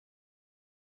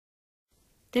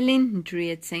The Linden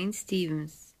tree at St.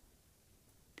 Stephen's.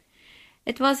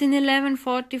 It was in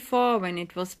 1144 when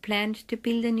it was planned to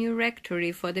build a new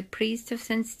rectory for the priests of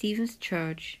St. Stephen's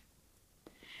Church.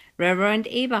 Reverend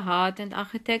Eberhard and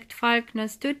architect Falkner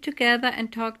stood together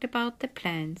and talked about the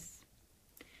plans.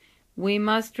 "We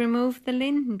must remove the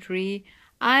linden tree.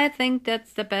 I think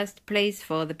that's the best place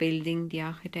for the building," the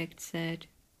architect said.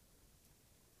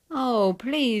 "Oh,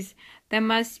 please, there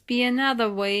must be another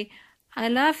way. I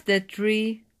love that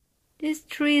tree. This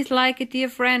tree is like a dear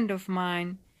friend of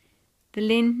mine. The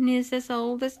linden is as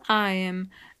old as I am,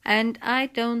 and I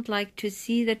don't like to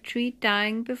see the tree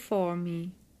dying before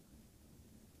me."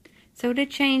 So they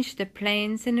changed the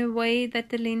plans in a way that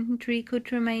the linden tree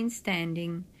could remain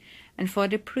standing, and for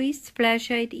the priest's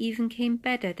pleasure it even came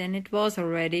better than it was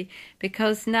already,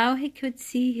 because now he could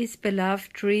see his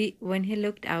beloved tree when he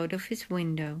looked out of his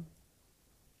window.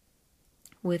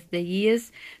 With the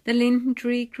years, the linden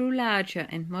tree grew larger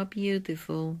and more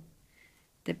beautiful.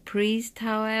 The priest,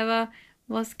 however,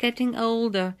 was getting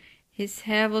older. His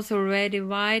hair was already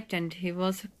white and he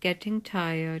was getting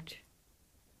tired.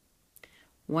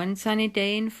 One sunny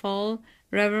day in fall,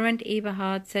 Reverend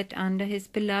Eberhard sat under his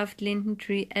beloved linden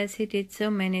tree as he did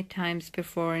so many times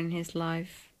before in his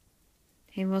life.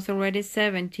 He was already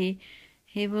 70.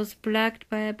 He was plagued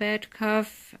by a bad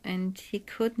cough and he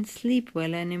couldn't sleep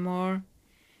well anymore.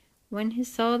 When he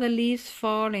saw the leaves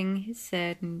falling, he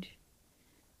saddened.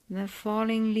 "The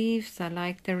falling leaves are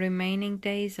like the remaining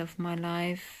days of my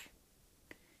life."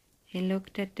 He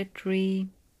looked at the tree.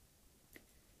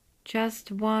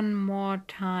 "Just one more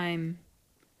time.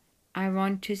 I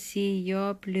want to see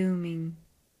your blooming.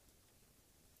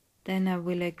 Then I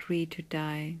will agree to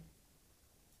die."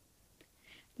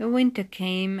 The winter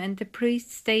came and the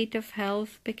priest's state of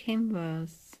health became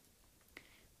worse.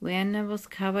 Vienna was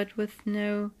covered with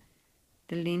snow,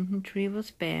 the linden tree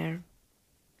was bare,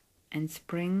 and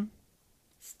spring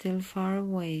still far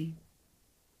away.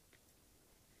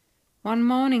 One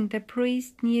morning the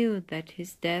priest knew that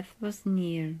his death was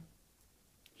near.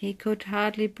 He could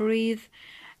hardly breathe,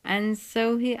 and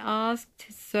so he asked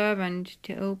his servant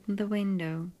to open the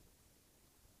window.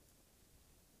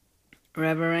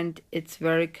 "Reverend, it's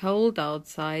very cold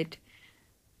outside,"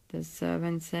 the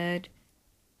servant said.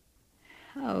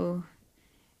 "Oh,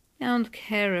 don't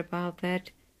care about that.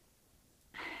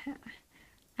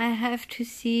 I have to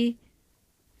see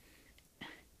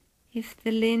if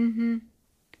the linden—"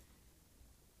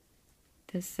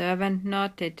 The servant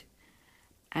nodded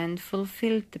and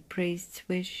fulfilled the priest's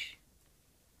wish.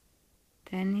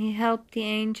 Then he helped the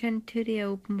ancient to the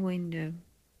open window.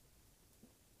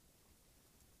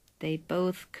 They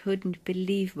both couldn't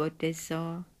believe what they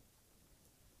saw.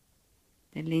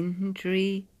 The linden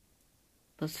tree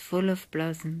was full of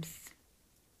blossoms.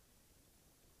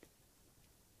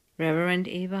 Reverend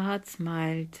Eberhard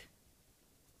smiled.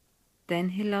 Then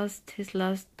he lost his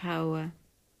last power,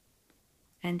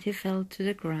 and he fell to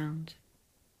the ground.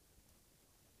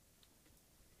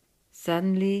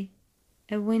 Suddenly,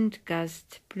 a wind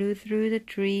gust blew through the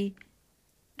tree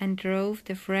and drove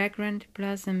the fragrant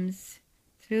blossoms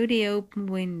through the open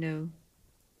window,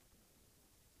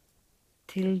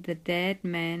 till the dead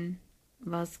man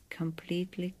was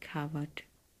completely covered.